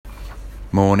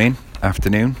morning,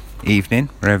 afternoon, evening,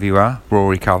 wherever you are.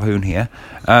 Rory Calhoun here.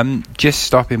 Just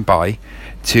stopping by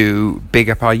to big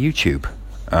up our YouTube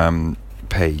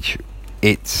page.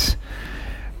 It's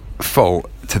full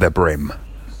to the brim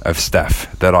of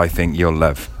stuff that I think you'll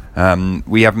love.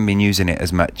 We haven't been using it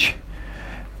as much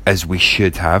as we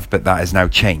should have, but that has now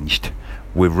changed.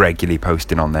 We're regularly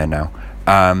posting on there now.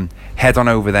 Head on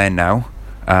over there now.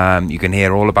 You can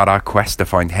hear all about our quest to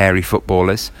find hairy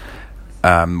footballers,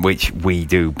 which we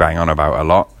do bang on about a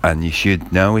lot, and you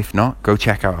should know. If not, go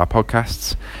check out our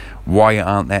podcasts. Why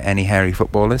aren't there any hairy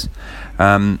footballers?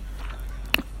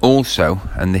 Also,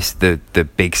 and this the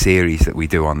big series that we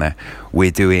do on there,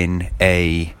 we're doing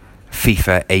a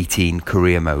FIFA 18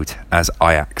 career mode as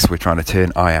Ajax. We're trying to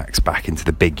turn Ajax back into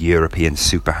the big European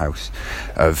superhouse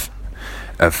of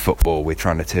football. We're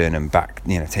trying to turn them back,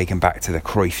 take them back to the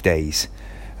Cruyff days.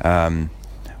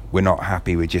 We're not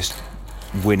happy with just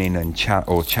winning and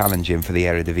challenging for the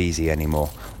Eredivisie anymore.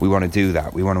 We want to do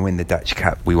that. We want to win the Dutch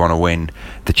Cup. We want to win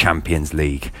the Champions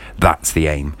League. That's the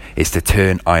aim, is to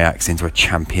turn Ajax into a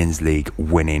Champions League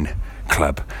winning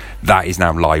club. That is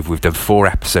now live. We've done 4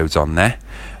 episodes on there.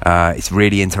 It's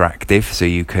really interactive, so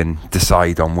you can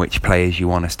decide on which players you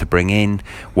want us to bring in,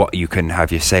 what you can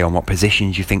have your say on, what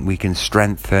positions you think we can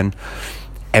strengthen.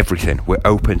 Everything. We're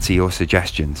open to your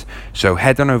suggestions. So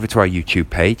head on over to our YouTube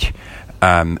page.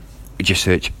 Just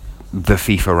search the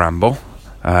FIFA Ramble.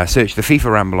 Search the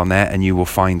FIFA Ramble on there, and you will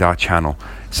find our channel.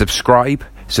 Subscribe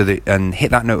and hit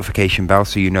that notification bell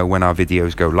so you know when our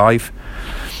videos go live.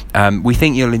 We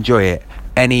think you'll enjoy it.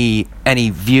 Any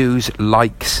views,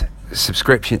 likes,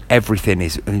 subscription, everything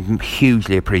is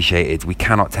hugely appreciated. We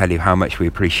cannot tell you how much we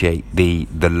appreciate the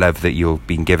love that you've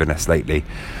been giving us lately.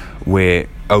 We're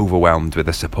overwhelmed with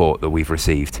the support that we've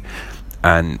received,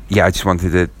 and I just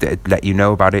wanted to let you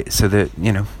know about it so that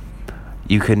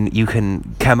you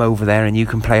can come over there and you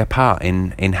can play a part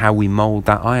in how we mould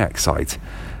that Ajax side.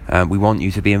 We want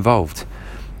you to be involved.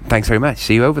 Thanks very much.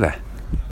 See you over there.